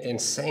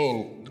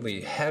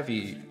insanely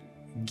heavy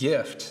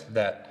gift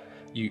that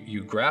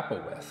you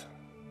grapple with.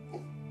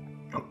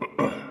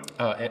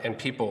 And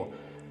people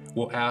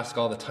will ask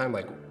all the time,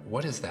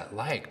 what is that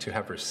like to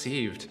have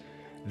received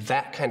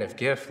that kind of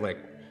gift like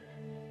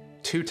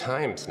 2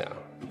 times now?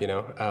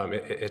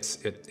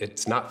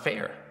 It's not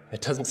fair.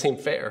 It doesn't seem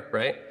fair,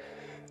 right?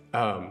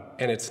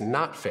 And it's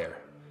not fair,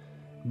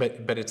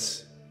 but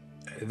it's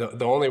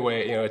the only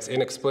way, it's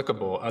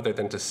inexplicable other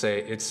than to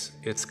say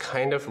it's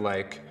kind of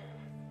like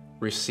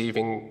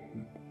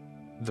receiving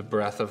the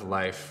breath of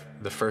life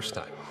the first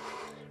time,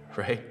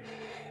 right?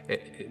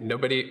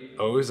 Nobody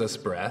owes us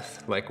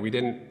breath. Like, we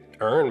didn't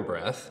earn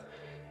breath.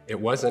 It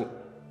wasn't,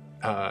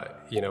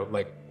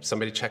 like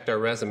somebody checked our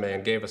resume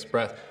and gave us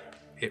breath.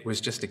 It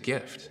was just a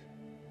gift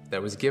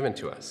that was given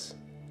to us.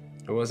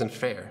 It wasn't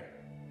fair.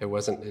 It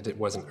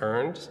wasn't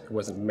earned. It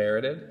wasn't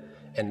merited.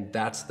 And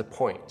that's the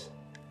point.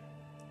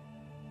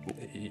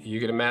 You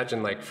could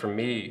imagine, like, for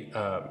me,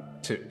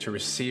 to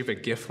receive a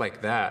gift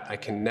like that, I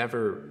can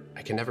never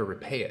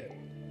repay it.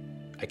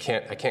 I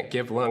can't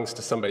give lungs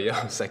to somebody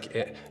else.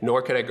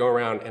 Nor could I go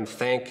around and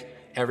thank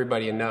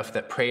everybody enough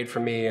that prayed for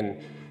me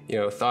and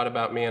thought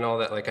about me and all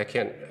that. Like,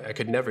 I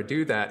could never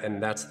do that,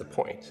 and that's the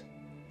point.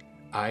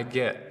 I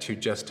get to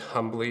just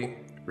humbly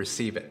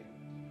receive it,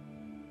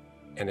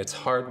 and it's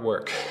hard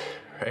work,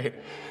 right?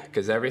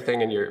 Because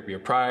everything in your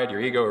pride, your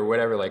ego, or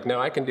whatever, like, no,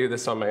 I can do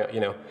this on my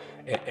own,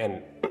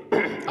 and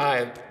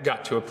I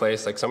got to a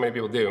place, like so many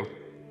people do,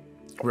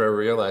 where I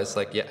realized,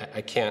 like, yeah,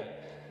 I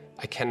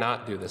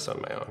cannot do this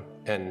on my own.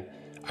 And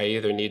I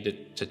either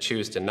need to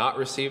choose to not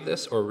receive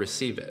this or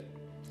receive it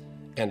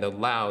and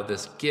allow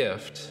this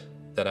gift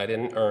that I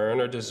didn't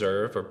earn or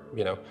deserve or,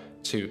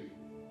 to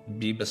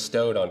be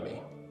bestowed on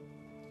me.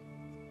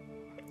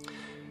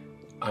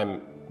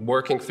 I'm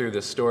working through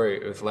this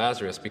story with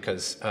Lazarus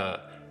because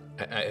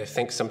I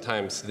think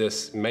sometimes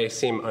this may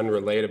seem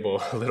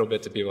unrelatable a little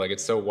bit to people. Like,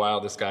 it's so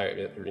wild, this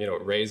guy,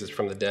 raises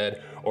from the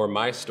dead, or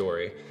my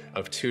story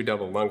of 2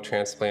 double lung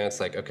transplants.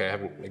 Like, okay, I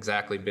haven't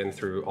exactly been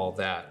through all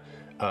that.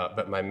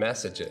 But my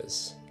message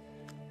is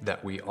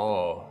that we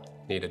all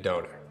need a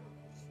donor.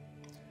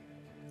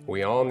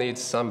 We all need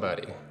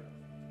somebody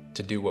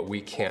to do what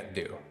we can't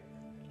do,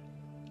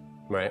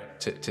 right?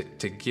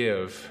 To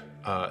give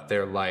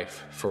their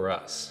life for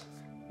us.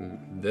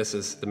 This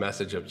is the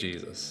message of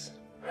Jesus,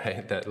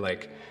 right? That,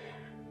 like,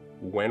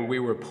 when we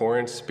were poor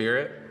in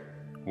spirit,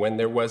 when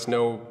there was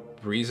no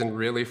reason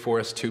really for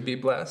us to be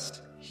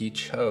blessed, he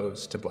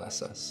chose to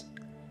bless us.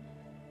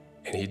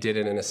 And he did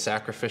it in a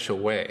sacrificial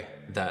way,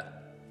 that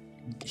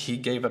he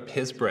gave up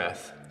his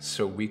breath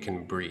so we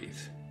can breathe.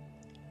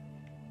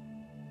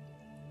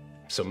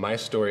 So my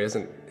story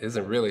isn't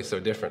really so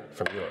different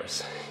from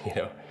yours.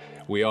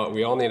 We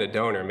all need a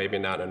donor, maybe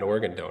not an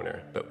organ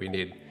donor, but we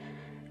need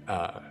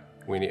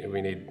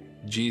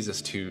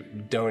Jesus to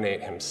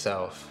donate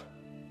himself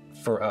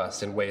for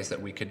us in ways that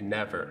we could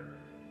never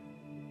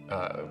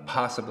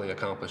possibly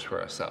accomplish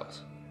for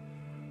ourselves.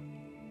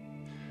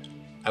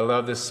 I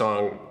love this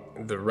song,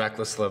 The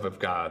Reckless Love of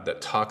God,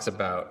 that talks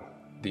about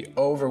the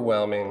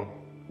overwhelming,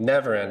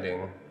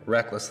 never-ending,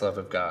 reckless love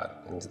of God.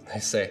 And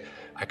they say,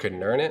 I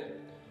couldn't earn it,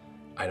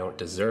 I don't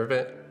deserve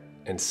it,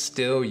 and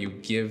still you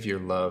give your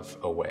love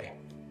away.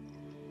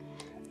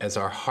 As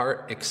our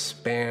heart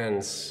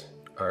expands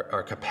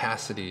our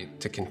capacity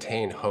to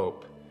contain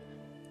hope,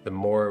 the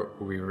more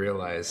we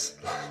realize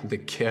the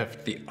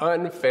gift, the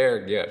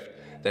unfair gift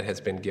that has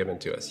been given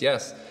to us.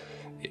 Yes,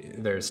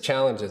 there's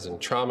challenges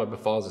and trauma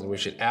befalls us, and we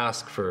should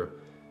ask for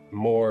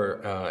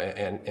more,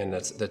 and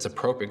that's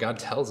appropriate. God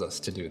tells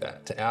us to do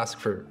that, to ask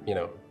for,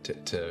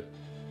 to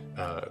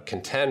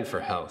contend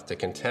for health, to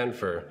contend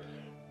for,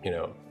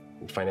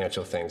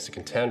 financial things, to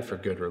contend for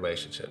good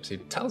relationships. He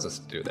tells us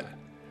to do that.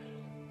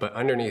 But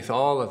underneath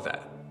all of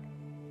that,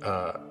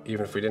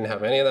 even if we didn't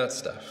have any of that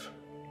stuff,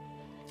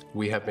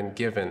 we have been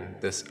given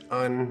this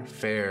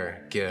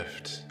unfair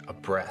gift, a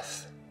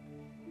breath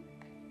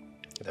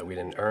that we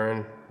didn't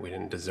earn, we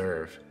didn't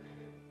deserve,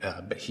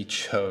 but he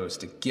chose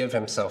to give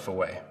himself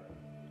away.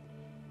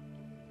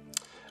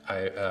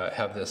 I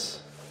have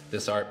this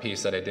art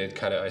piece that I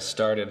did I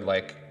started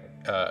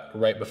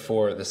right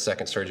before the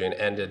second surgery and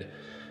ended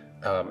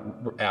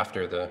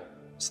after the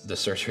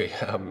surgery,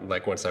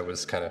 once I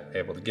was kind of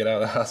able to get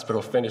out of the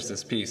hospital, finish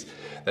this piece.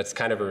 That's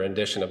kind of a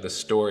rendition of the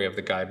story of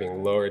the guy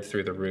being lowered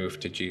through the roof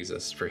to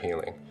Jesus for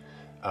healing.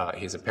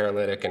 He's a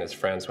paralytic, and his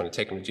friends want to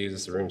take him to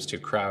Jesus. The room's too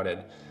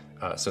crowded,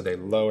 so they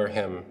lower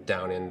him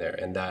down in there.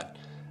 And that,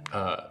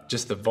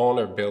 just the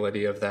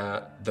vulnerability of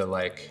that,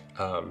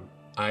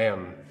 I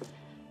am,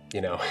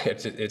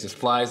 it just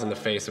flies in the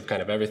face of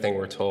kind of everything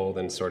we're told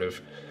in sort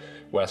of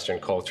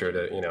Western culture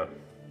to,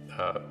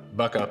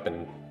 buck up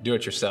and do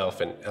it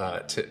yourself, and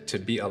to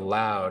be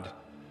allowed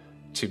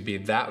to be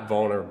that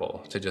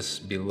vulnerable, to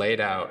just be laid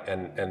out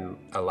and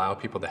allow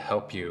people to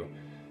help you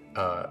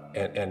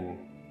and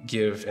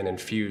give and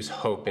infuse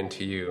hope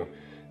into you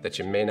that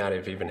you may not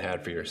have even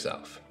had for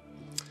yourself.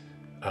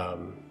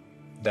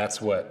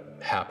 That's what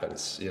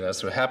happens.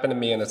 That's what happened to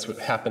me, and that's what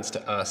happens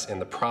to us in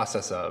the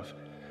process of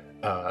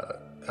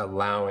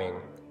allowing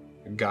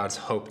God's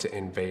hope to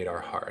invade our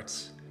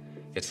hearts.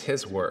 It's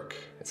his work.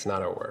 It's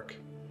not our work.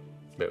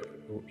 But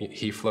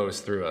he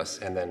flows through us.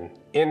 And then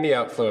in the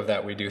outflow of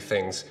that, we do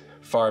things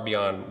far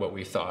beyond what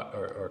we thought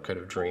or could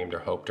have dreamed or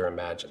hoped or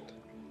imagined.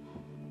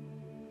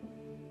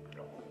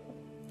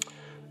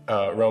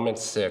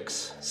 Romans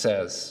 6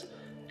 says,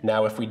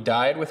 "Now if we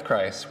died with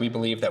Christ, we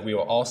believe that we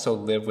will also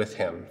live with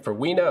him. For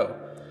we know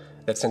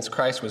that since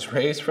Christ was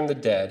raised from the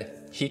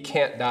dead, he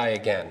can't die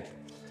again.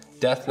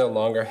 Death no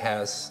longer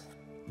has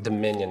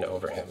dominion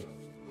over him."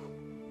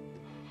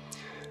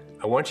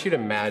 I want you to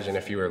imagine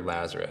if you were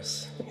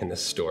Lazarus in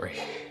this story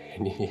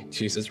and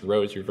Jesus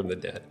rose you from the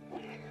dead.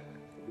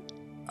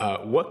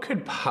 What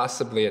could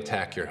possibly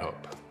attack your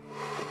hope,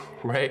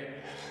 right?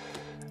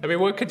 I mean,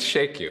 what could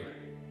shake you?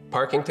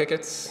 Parking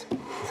tickets?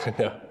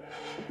 No.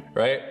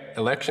 Right?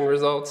 Election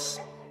results?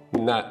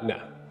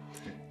 No.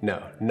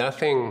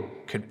 Nothing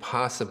could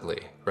possibly,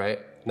 right?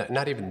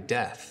 Not even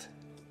death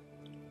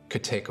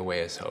could take away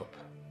his hope.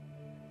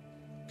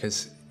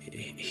 Because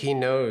he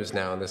knows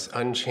now this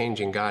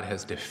unchanging God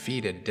has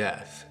defeated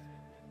death.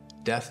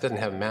 Death doesn't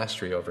have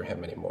mastery over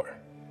him anymore.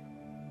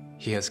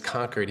 He has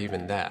conquered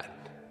even that.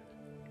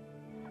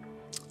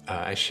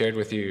 I shared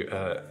with you,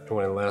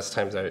 one of the last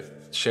times I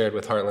shared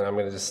with Heartland, I'm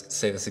going to just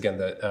say this again,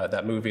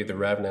 that movie, The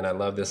Revenant, I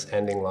love this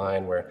ending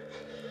line where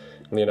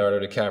Leonardo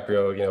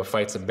DiCaprio,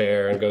 fights a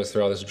bear and goes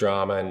through all this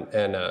drama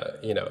and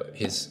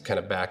he's kind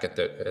of back at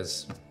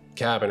his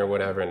cabin or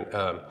whatever,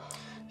 and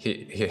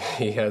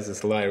he has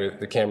this line where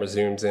the camera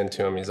zooms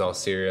into him, he's all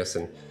serious,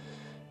 and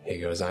he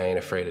goes, "I ain't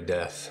afraid of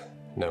death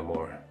no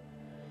more.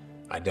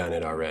 I done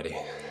it already."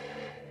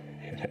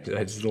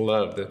 I just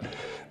love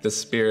the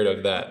spirit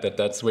of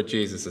that's what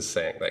Jesus is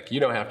saying. Like, you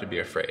don't have to be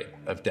afraid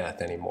of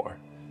death anymore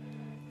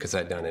because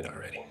I've done it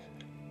already.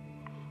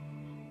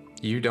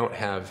 You don't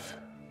have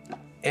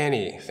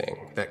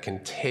anything that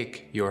can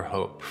take your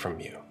hope from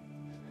you.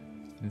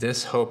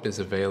 This hope is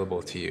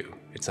available to you.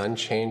 It's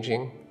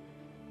unchanging,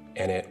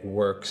 and it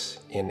works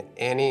in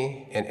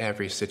any and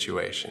every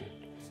situation.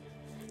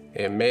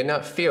 It may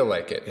not feel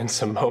like it in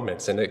some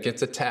moments, and it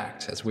gets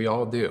attacked, as we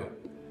all do,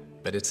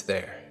 but it's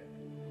there.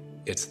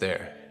 It's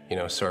there.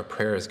 So our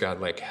prayer is,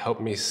 God,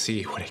 help me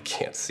see what I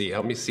can't see.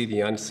 Help me see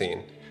the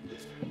unseen,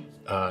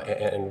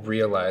 and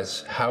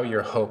realize how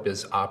your hope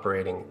is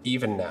operating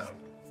even now.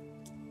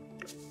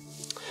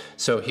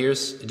 So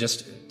here's,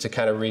 just to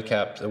kind of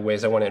recap the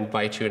ways I want to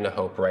invite you into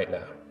hope right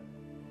now.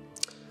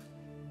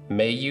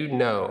 May you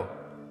know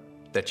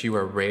that you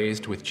are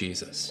raised with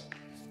Jesus.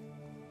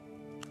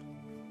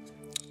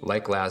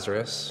 Like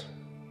Lazarus,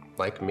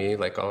 like me,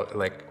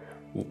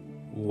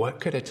 what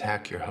could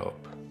attack your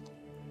hope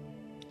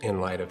in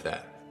light of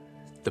that?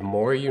 The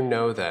more you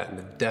know that and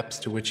the depths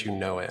to which you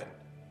know it,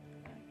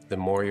 the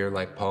more you're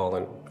like Paul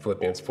in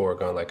Philippians 4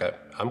 going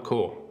I'm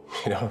cool.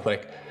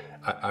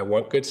 I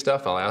want good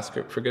stuff. I'll ask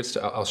for good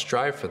stuff. I'll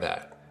strive for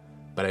that,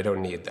 but I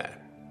don't need that.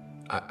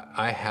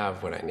 I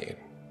have what I need.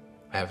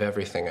 I have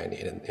everything I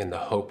need in the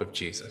hope of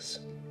Jesus.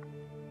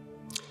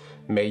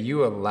 May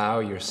you allow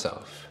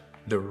yourself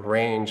the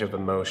range of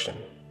emotion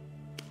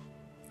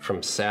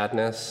from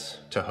sadness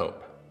to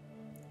hope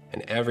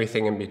and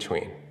everything in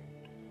between.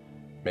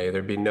 May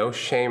there be no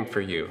shame for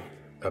you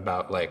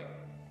about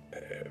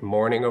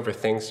mourning over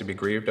things to be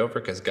grieved over,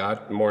 because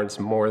God mourns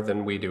more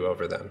than we do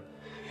over them.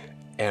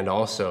 And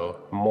also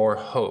more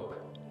hope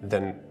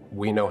than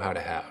we know how to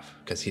have,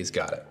 because he's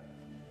got it.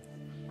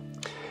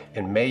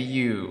 And may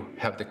you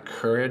have the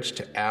courage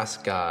to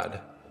ask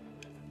God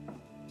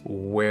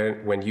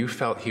when you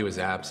felt he was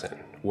absent,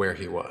 where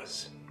he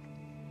was.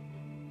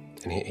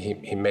 And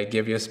he may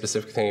give you a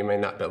specific thing, he may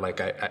not, but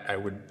I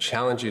would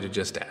challenge you to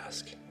just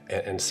ask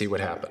and see what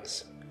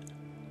happens.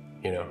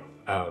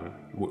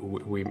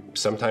 We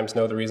sometimes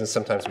know the reason,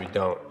 sometimes we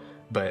don't,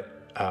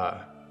 but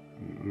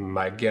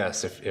my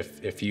guess,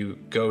 if you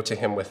go to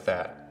him with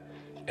that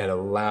and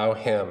allow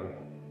him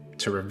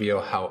to reveal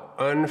how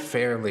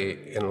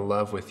unfairly in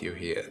love with you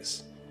he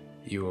is,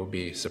 you will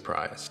be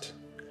surprised.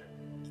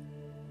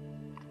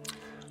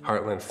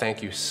 Heartland,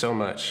 thank you so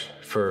much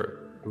for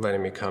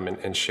letting me come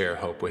and share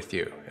hope with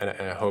you. And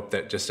I hope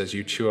that just as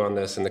you chew on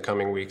this in the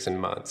coming weeks and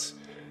months,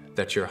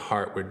 that your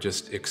heart would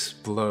just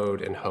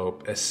explode in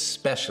hope,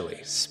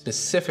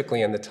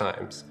 specifically in the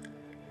times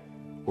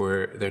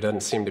where there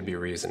doesn't seem to be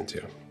reason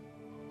to.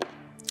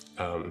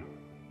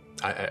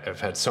 I've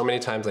had so many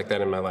times like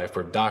that in my life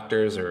where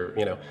doctors or,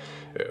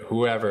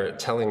 whoever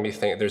telling me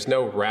things, there's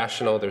no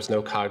rational, there's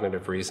no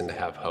cognitive reason to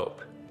have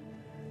hope.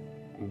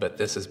 But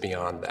this is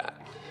beyond that.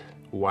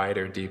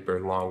 Wider, deeper,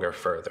 longer,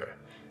 further.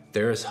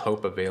 There is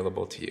hope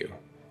available to you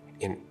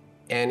in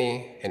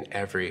any and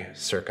every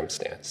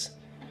circumstance.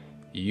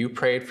 You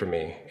prayed for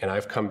me, and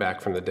I've come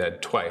back from the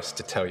dead twice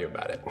to tell you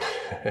about it.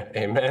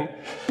 Amen?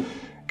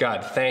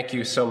 God, thank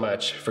you so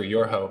much for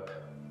your hope.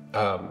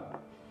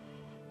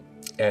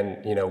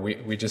 And,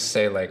 we just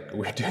say,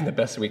 we're doing the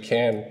best we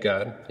can,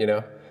 God,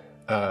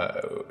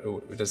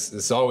 this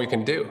is all we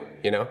can do,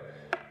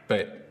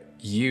 But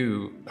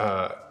you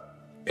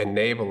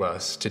enable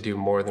us to do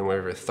more than we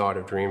ever thought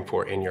or dreamed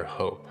for in your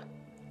hope.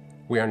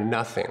 We are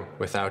nothing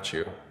without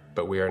you,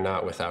 but we are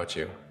not without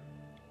you.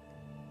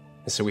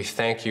 And so we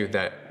thank you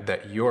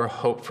that your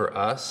hope for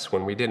us,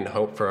 when we didn't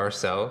hope for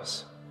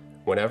ourselves,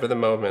 whenever the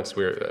moments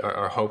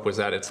our hope was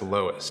at its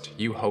lowest,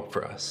 you hope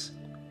for us.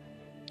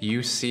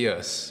 You see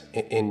us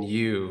in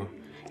you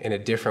in a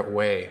different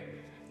way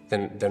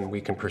than we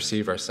can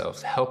perceive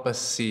ourselves. Help us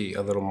see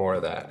a little more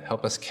of that.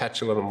 Help us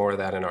catch a little more of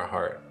that in our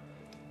heart.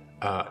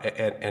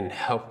 And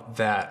help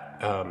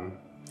that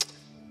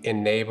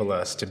enable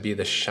us to be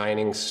the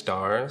shining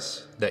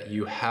stars that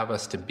you have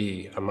us to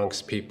be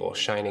amongst people,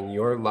 shining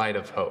your light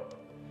of hope.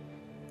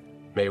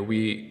 May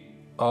we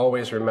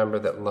always remember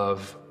that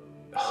love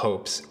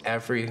hopes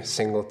every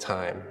single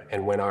time.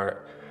 And when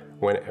our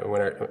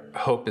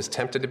hope is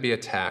tempted to be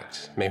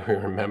attacked, may we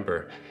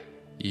remember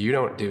you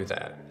don't do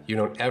that. You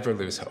don't ever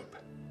lose hope.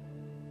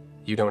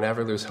 You don't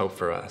ever lose hope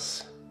for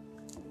us.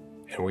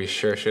 And we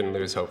sure shouldn't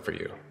lose hope for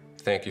you.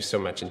 Thank you so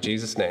much. In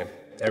Jesus' name,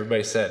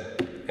 everybody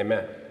said,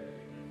 amen.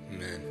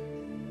 Amen.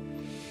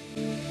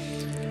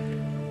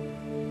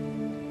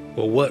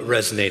 Well, what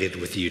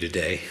resonated with you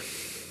today?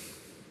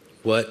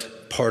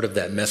 What part of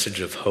that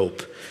message of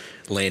hope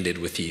landed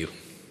with you?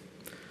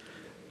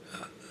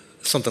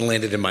 Something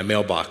landed in my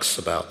mailbox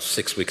about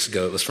 6 weeks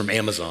ago. It was from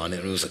Amazon,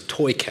 and it was a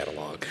toy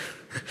catalog.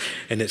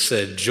 And it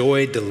said,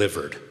 "Joy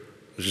Delivered."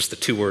 It was just the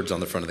 2 words on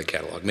the front of the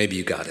catalog. Maybe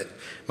you got it.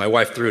 My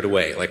wife threw it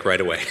away, like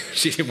right away.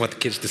 She didn't want the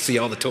kids to see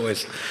all the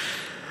toys.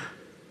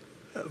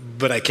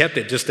 But I kept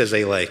it just as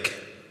a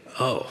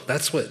oh,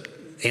 that's what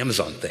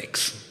Amazon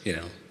thinks,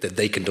 that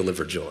they can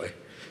deliver joy.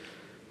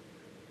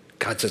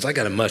 God says, I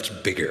got a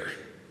much bigger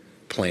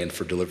plan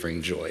for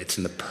delivering joy. It's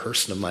in the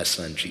person of my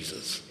son,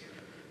 Jesus.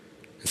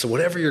 And so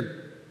whatever you're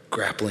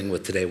grappling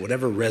with today,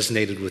 whatever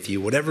resonated with you,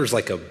 whatever's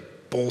like a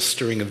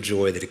bolstering of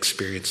joy that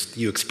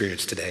you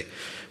experienced today,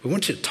 we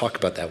want you to talk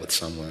about that with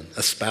someone,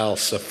 a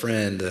spouse, a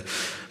friend,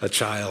 a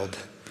child.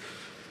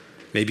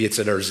 Maybe it's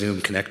at our Zoom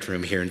Connect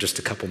room here in just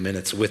a couple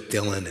minutes with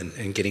Dylan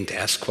and getting to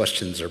ask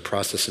questions or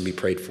process and be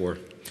prayed for.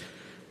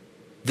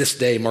 This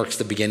day marks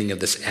the beginning of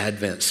this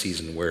Advent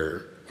season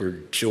where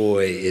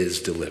joy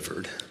is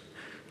delivered.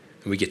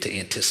 And we get to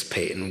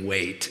anticipate and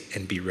wait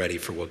and be ready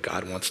for what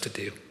God wants to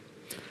do.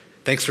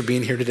 Thanks for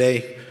being here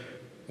today.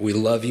 We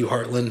love you,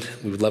 Heartland.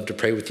 We would love to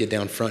pray with you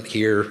down front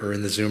here or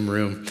in the Zoom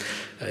room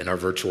in our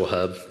virtual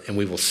hub, and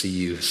we will see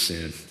you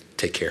soon.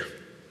 Take care.